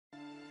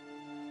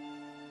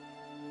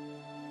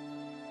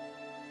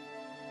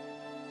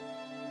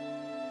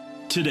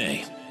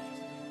Today,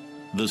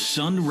 the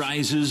sun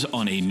rises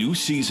on a new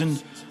season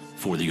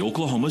for the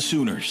Oklahoma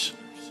Sooners.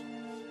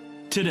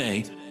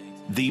 Today,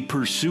 the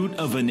pursuit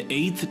of an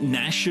 8th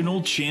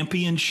national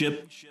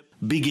championship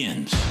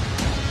begins.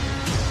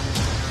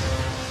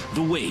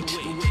 The wait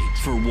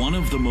for one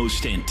of the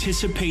most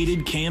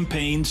anticipated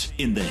campaigns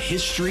in the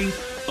history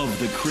of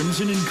the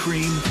Crimson and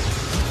Cream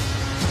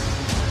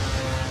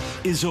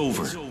is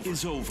over.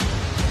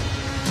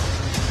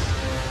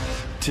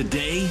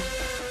 Today,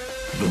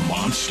 the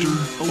monster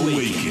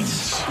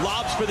awakens.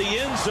 Lobs for the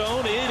end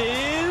zone. It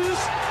is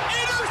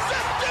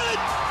intercepted.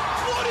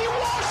 Woody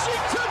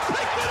Washington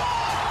picked it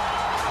off.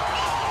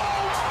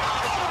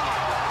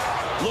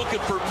 Oh,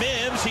 looking for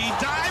Mims. He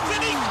dives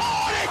and he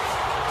caught it.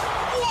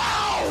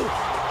 Wow!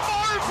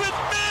 Marvin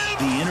Mims.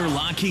 The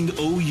interlocking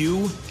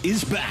OU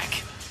is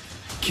back,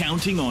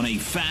 counting on a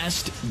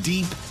fast,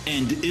 deep,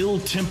 and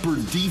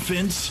ill-tempered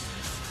defense,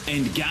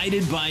 and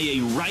guided by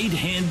a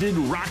right-handed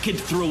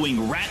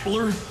rocket-throwing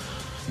Rattler.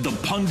 The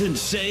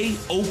pundits say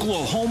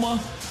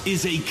Oklahoma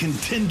is a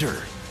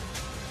contender.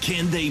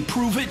 Can they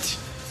prove it?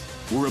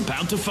 We're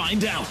about to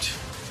find out.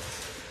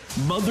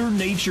 Mother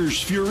Nature's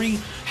fury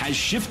has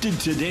shifted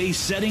today's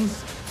setting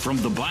from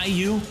the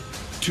bayou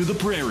to the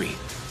prairie.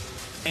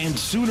 And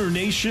Sooner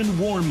Nation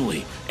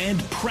warmly and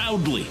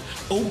proudly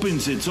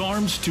opens its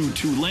arms to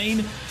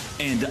Tulane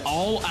and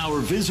all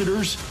our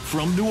visitors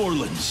from New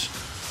Orleans.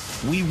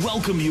 We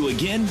welcome you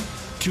again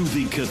to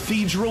the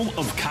Cathedral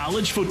of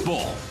College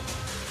Football.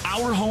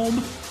 Our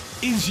home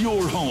is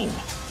your home.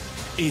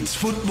 It's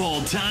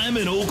football time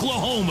in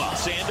Oklahoma.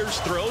 Sanders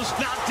throws,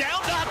 knocked down,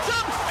 knocked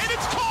up, and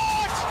it's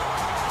caught!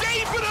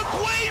 David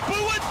Agwebu,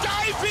 a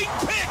diving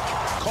pick!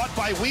 Caught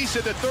by Weiss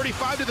at the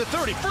 35 to the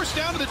 30. First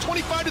down to the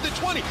 25 to the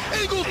 20.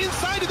 Eagles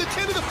inside to the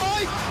 10 to the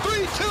 5. 3,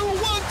 2,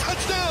 1,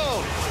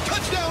 touchdown!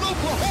 Touchdown,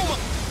 Oklahoma!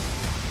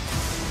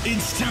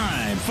 It's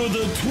time for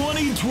the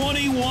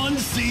 2021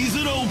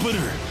 season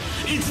opener.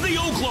 It's the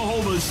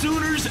Oklahoma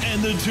Sooners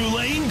and the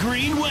Tulane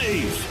Green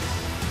Wave.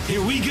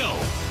 Here we go.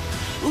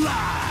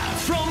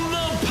 Live from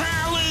the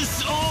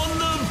Palace on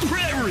the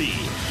Prairie.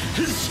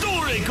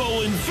 Historic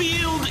Owen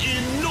Field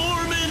in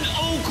Norman,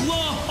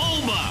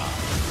 Oklahoma.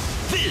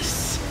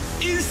 This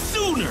is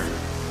Sooner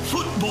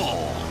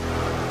Football.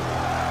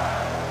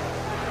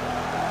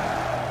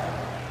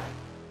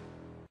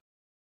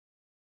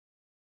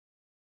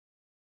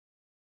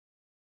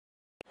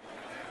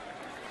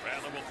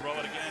 Throw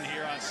it again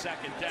here on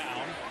second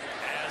down.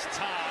 Has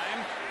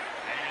time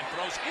and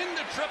throws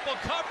into triple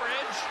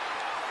coverage,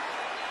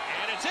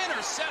 and it's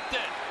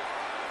intercepted.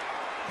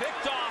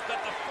 Picked off at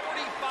the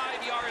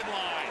 45-yard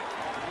line.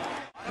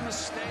 A lot of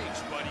mistakes,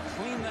 but he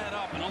cleaned that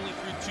up and only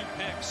threw 2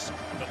 picks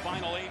the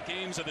final 8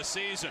 games of the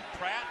season.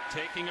 Pratt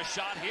taking a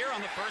shot here on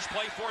the first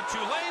play for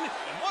Tulane,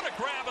 and what a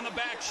grab on the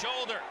back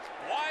shoulder.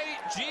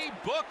 Y.G.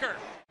 Booker.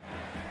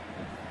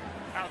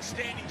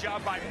 Outstanding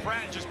job by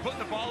Pratt, just putting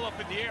the ball up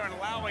in the air and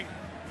allowing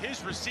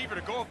his receiver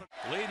to go up.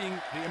 Leading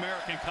the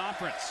American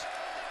Conference.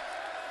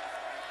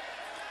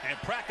 And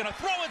Pratt gonna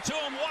throw it to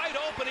him wide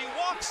open. He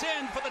walks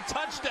in for the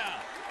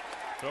touchdown.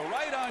 So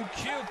right on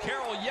cue,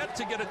 Carroll yet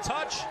to get a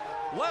touch.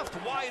 Left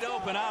wide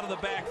open out of the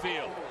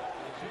backfield.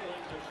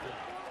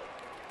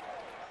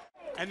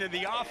 And then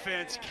the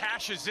offense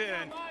cashes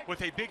in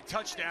with a big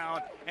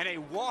touchdown and a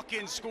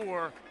walk-in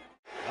score.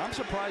 I'm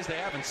surprised they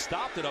haven't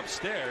stopped it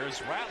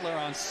upstairs. Rattler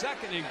on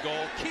second and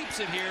goal, keeps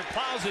it here,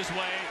 plows his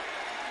way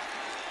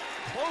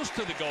close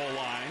to the goal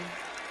line.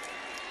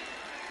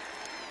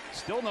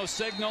 Still no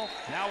signal.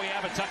 Now we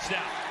have a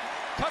touchdown.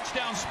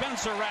 Touchdown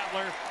Spencer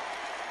Rattler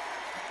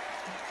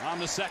on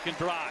the second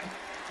drive.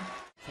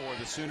 For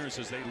the Sooners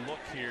as they look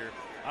here,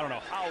 I don't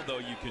know how though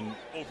you can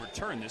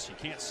overturn this. You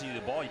can't see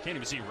the ball. You can't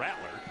even see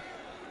Rattler.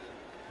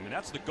 I mean,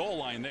 that's the goal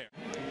line there.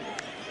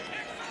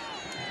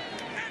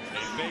 They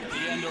fake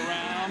the end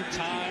around.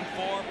 Time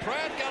for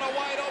Pratt. Got a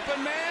wide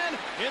open man.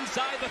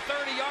 Inside the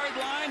 30-yard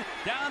line.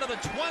 Down to the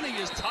 20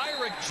 is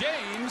Tyrick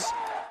James.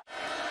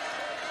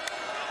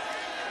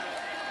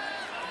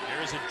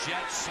 There's a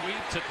jet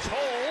sweep to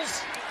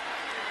Tolles.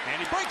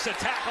 And he breaks a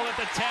tackle at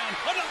the 10.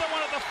 Another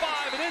one at the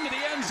 5 and into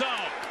the end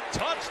zone.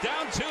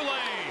 Touchdown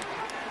Tulane.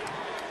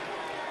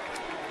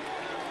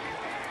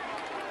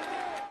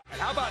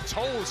 How about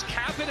Tolles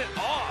capping it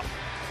off?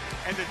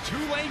 And the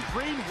Tulane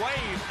Green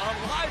Wave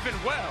alive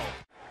and well.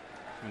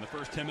 In the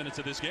first 10 minutes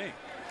of this game.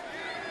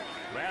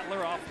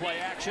 Rattler off play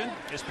action.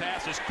 His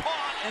pass is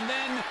caught, and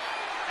then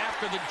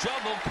after the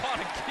juggle, caught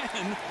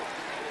again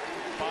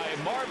by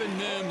Marvin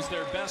Mims,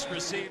 their best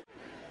receiver.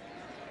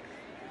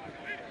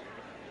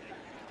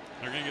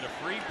 They're going to get a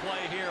free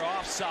play here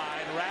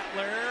offside.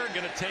 Rattler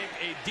going to take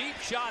a deep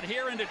shot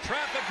here into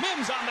traffic.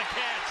 Mims on the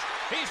catch.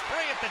 He's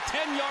free at the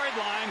 10-yard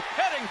line,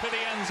 heading for the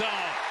end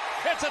zone.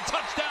 It's a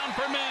touchdown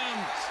for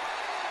Mims.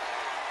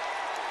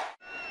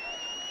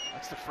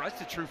 That's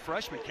the true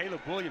freshman,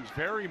 Caleb Williams,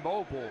 very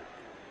mobile.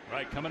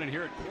 Right, coming in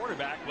here at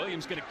quarterback.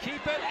 Williams going to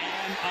keep it,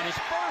 and on his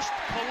first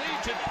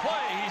collegiate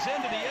play, he's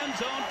into the end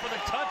zone for the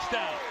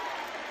touchdown.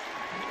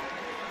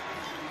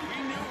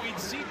 We knew we'd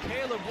see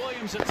Caleb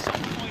Williams at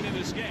some point in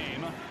this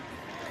game,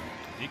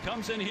 He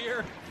comes in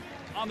here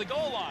on the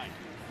goal line.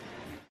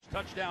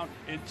 Touchdown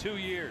in 2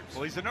 years.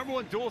 Well, he's the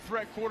 #1 dual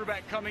threat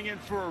quarterback coming in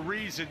for a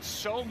reason.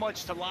 So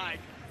much to like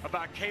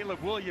about Caleb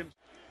Williams.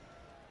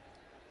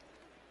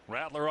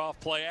 Rattler off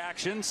play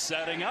action,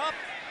 setting up.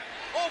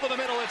 Over the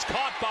middle, it's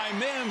caught by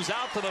Mims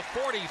out to the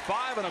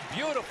 45, and a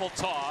beautiful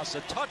toss.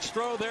 A touch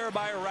throw there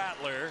by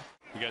Rattler.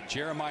 We got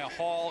Jeremiah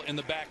Hall in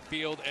the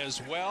backfield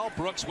as well.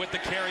 Brooks with the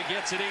carry,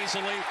 gets it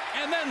easily,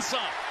 and then some,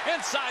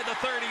 inside the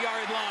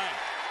 30-yard line.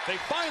 They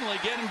finally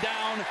get him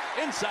down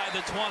inside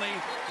the 20.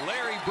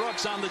 Larry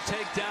Brooks on the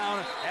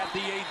takedown at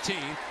the 18.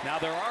 Now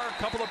there are a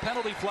couple of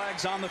penalty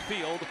flags on the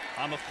field,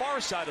 on the far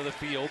side of the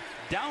field,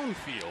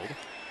 downfield,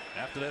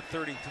 after that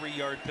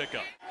 33-yard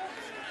pickup.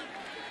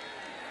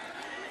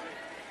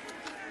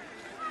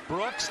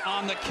 Brooks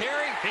on the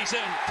carry. He's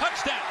in.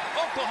 Touchdown.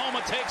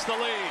 Oklahoma takes the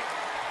lead.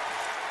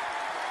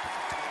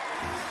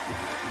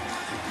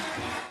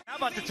 How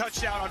about the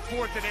touchdown on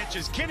 4th and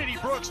inches? Kennedy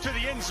Brooks to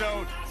the end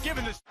zone,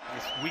 given this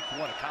week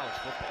 1 of college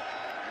football.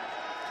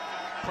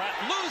 Pratt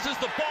loses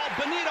the ball.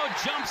 Benito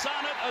jumps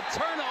on it. A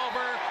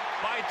turnover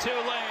by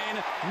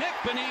Tulane. Nick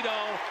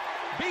Benito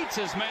beats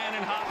his man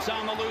and hops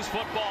on the loose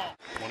football.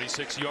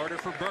 26-yarder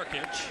for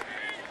Burkich.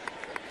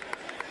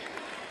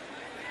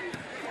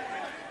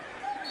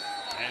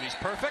 And he's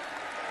perfect,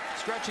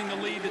 stretching the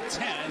lead to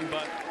 10,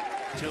 but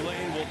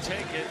Tulane will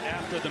take it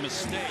after the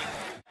mistake.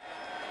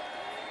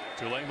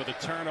 Tulane with a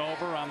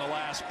turnover on the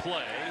last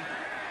play.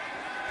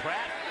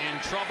 Pratt in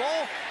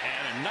trouble,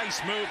 and a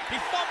nice move. He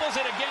fumbles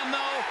it again,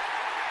 though,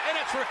 and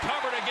it's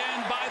recovered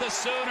again by the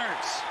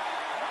Sooners.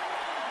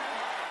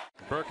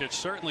 Burkich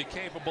certainly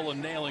capable of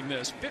nailing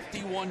this.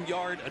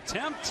 51-yard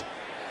attempt.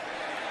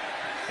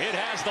 It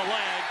has the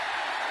leg,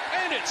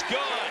 and it's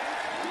good.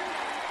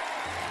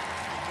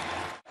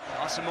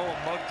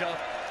 Asamoah mugged up.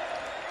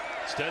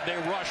 Instead, they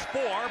rush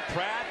 4.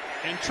 Pratt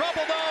in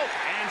trouble, though,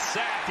 and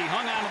sacked. He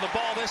hung onto the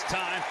ball this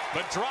time,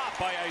 but dropped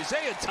by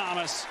Isaiah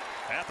Thomas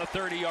at the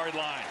 30-yard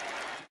line.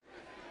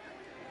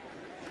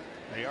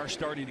 They are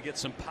starting to get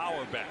some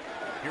power back.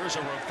 Here's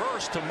a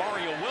reverse to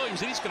Mario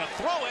Williams, and he's going to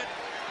throw it,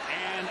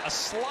 and a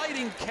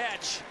sliding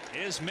catch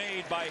is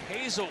made by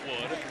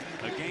Hazelwood.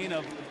 A gain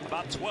of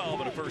about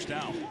 12 and a first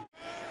down.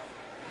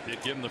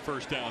 Did give him the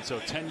first down, so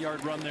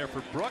 10-yard run there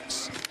for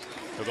Brooks.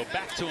 They'll go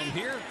back to him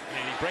here,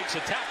 and he breaks a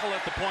tackle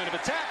at the point of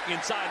attack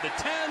inside the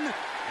 10,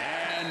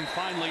 and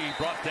finally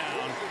brought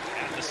down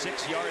at the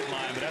 6-yard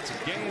line, but that's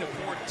a gain of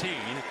 14.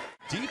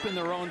 Deep in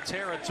their own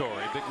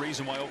territory. Big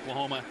reason why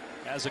Oklahoma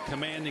has a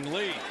commanding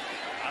lead.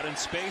 Out in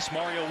space,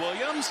 Mario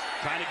Williams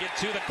trying to get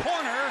to the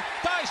corner,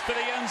 dives for the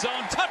end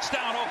zone,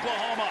 touchdown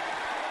Oklahoma.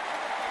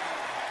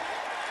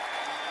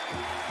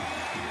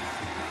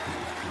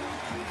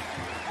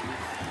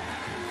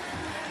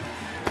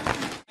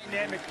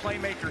 Dynamic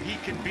playmaker he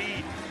can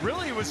be.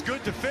 Really, it was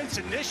good defense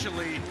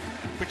initially,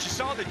 but you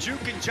saw the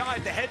juke and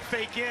jive, the head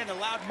fake in,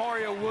 allowed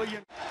Mario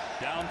Williams.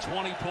 Down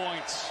 20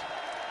 points.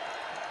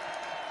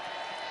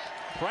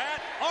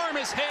 Pratt, arm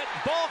is hit,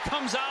 ball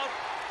comes out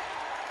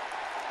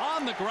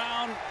on the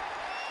ground.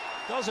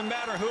 Doesn't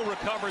matter who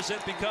recovers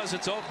it because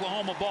it's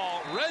Oklahoma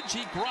ball.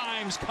 Reggie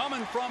Grimes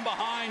coming from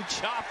behind,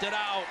 chopped it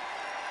out.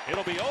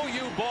 It'll be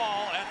OU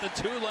ball at the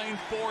Tulane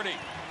 40.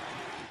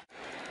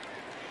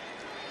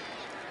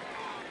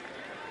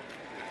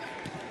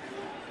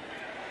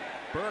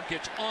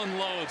 Burkich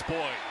unloads,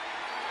 boy.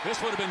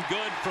 This would have been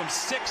good from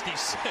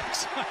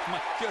 66. Oh,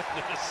 my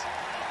goodness.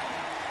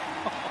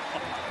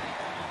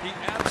 He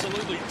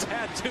absolutely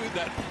tattooed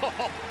that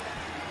ball.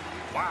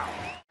 Wow.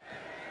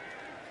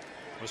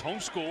 Was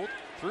homeschooled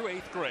through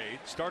 8th grade,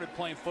 started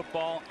playing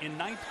football in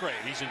 9th grade.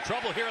 He's in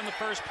trouble here in the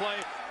first play,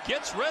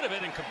 gets rid of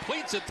it and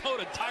completes it to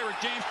Tyrek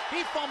James.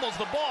 He fumbles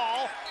the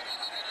ball.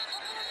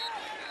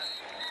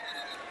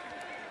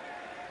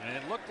 And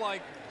it looked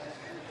like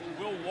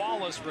Will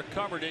Wallace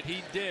recovered it.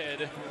 He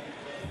did.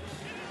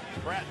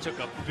 Pratt took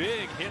a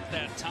big hit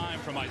that time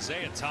from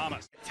Isaiah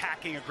Thomas.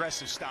 Attacking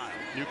aggressive style.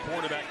 New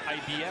quarterback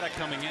Ibieta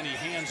coming in. He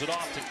hands it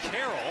off to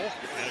Carroll.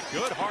 And a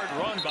good hard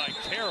run by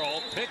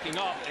Carroll, picking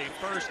up a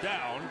first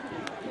down.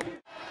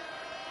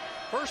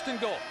 First and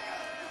goal.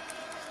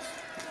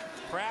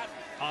 Pratt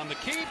on the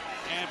keep,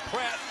 and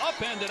Pratt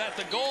upended at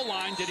the goal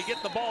line. Did he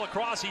get the ball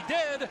across? He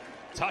did.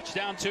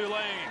 Touchdown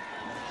Tulane.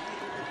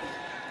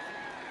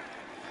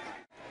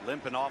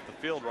 Limping off the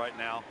field right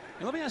now.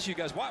 And let me ask you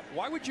guys,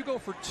 why would you go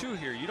for 2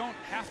 here? You don't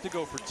have to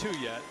go for 2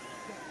 yet.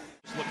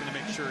 Just looking to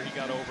make sure he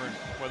got over and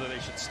whether they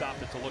should stop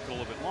it to look a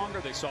little bit longer.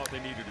 They saw what they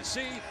needed to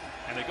see,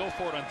 and they go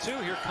for it on 2.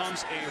 Here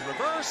comes a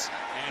reverse,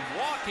 and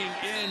walking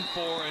in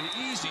for an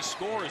easy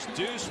score is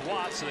Deuce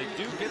Watts, so they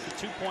do get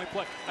the 2-point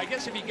play. I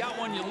guess if you got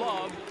one you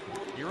love,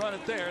 you run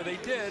it there. They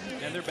did,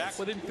 and they're back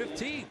within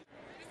 15.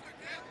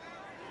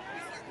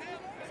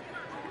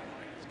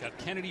 Got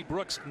Kennedy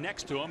Brooks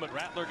next to him, but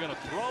Rattler going to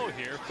throw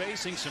here,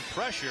 facing some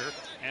pressure,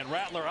 and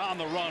Rattler on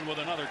the run with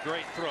another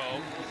great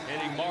throw,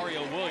 hitting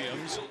Mario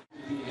Williams.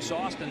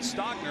 Austin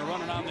Stockner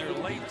running on there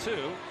late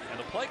too, and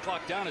the play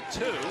clock down at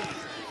 2.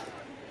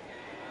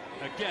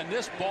 Again,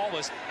 this ball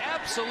is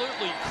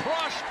absolutely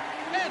crushed,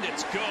 and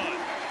it's good.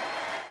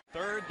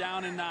 Third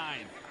down and 9.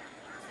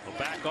 He'll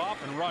back off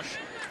and rush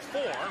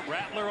 4.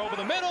 Rattler over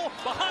the middle,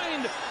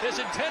 behind his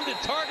intended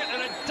target,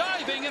 and a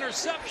diving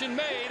interception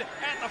made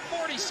at the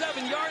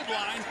 47-yard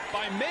line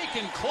by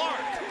Macon Clark.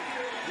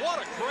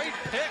 What a great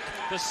pick.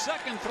 The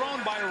second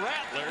thrown by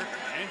Rattler,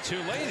 and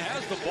Tulane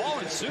has the ball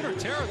in Sooner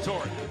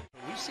territory.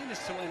 We've seen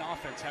this Tulane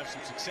offense have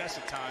some success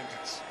at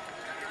times.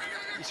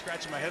 He's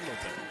scratching my head a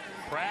little bit.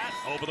 Pratt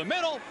over the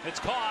middle. It's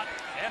caught,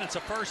 and it's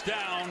a first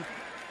down.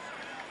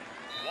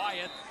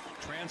 Wyatt,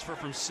 transfer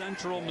from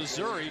Central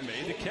Missouri,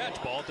 made the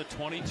catch. Ball at the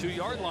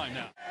 22-yard line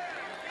now.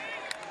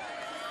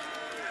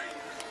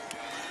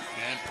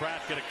 And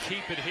Pratt going to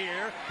keep it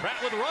here. Pratt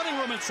with running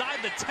room inside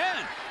the 10,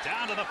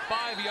 down to the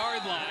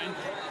 5-yard line.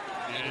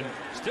 And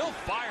still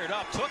fired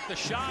up, took the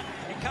shot.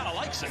 He kind of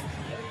likes it.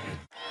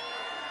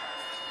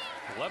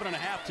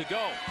 11.5 to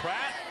go.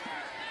 Pratt,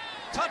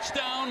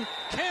 touchdown.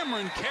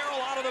 Cameron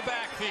Carroll out of the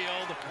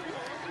backfield.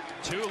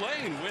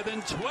 Tulane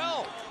within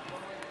 12.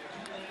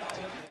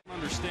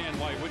 Understand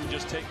why he wouldn't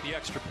just take the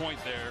extra point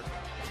there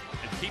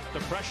and keep the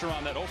pressure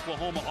on that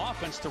Oklahoma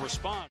offense to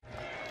respond.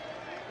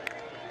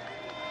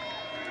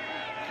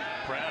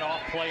 Pratt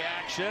off play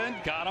action,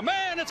 got a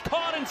man, it's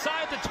caught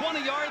inside the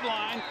 20-yard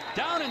line.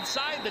 Down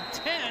inside the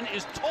 10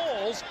 is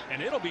Tolles,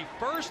 and it'll be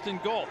first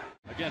and goal.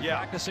 Again,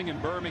 practicing in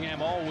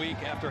Birmingham all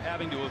week after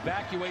having to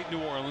evacuate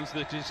New Orleans.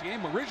 This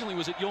game originally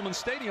was at Ullman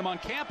Stadium on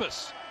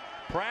campus.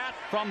 Pratt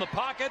from the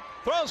pocket,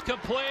 throws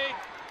complete.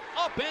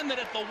 Upended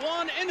at the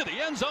 1, into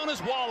the end zone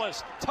is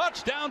Wallace.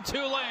 Touchdown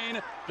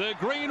Tulane. The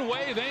green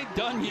wave ain't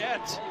done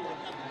yet.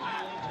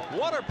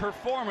 What a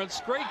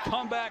performance. Great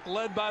comeback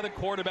led by the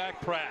quarterback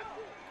Pratt.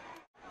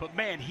 But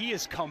man, he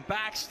has come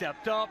back,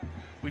 stepped up.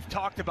 We've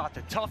talked about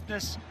the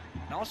toughness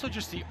and also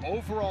just the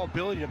overall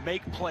ability to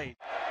make plays.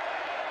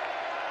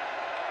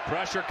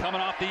 Pressure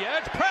coming off the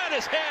edge. Pratt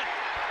is hit,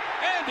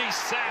 and he's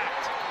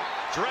sacked.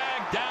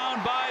 Dragged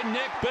down by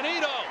Nick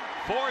Benito.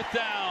 4th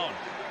down.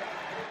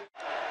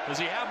 Does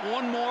he have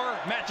one more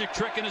magic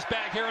trick in his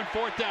bag here on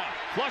 4th down?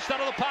 Flushed out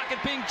of the pocket,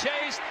 being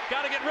chased.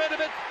 Got to get rid of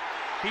it.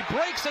 He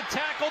breaks a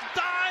tackle,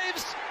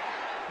 dives.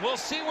 We'll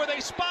see where they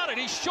spot it.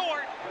 He's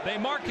short. They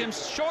mark him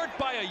short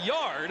by a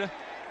yard.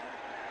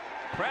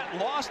 Pratt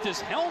lost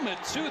his helmet,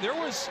 too. There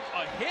was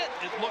a hit,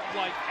 it looked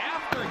like,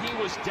 after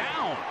he was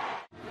down.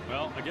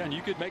 Well, again,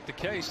 you could make the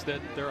case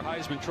that their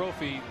Heisman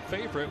Trophy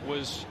favorite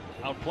was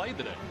outplayed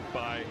today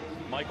by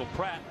Michael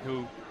Pratt,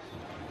 who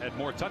had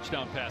more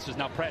touchdown passes.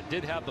 Now, Pratt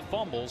did have the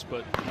fumbles,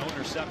 but no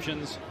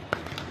interceptions.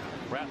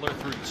 Rattler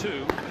threw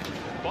 2.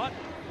 But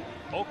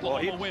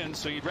Oklahoma wins,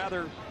 so you'd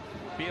rather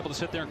be able to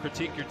sit there and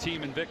critique your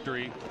team in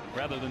victory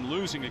rather than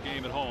losing a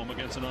game at home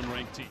against an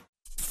unranked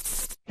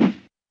team.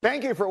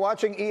 Thank you for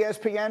watching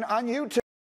ESPN on YouTube.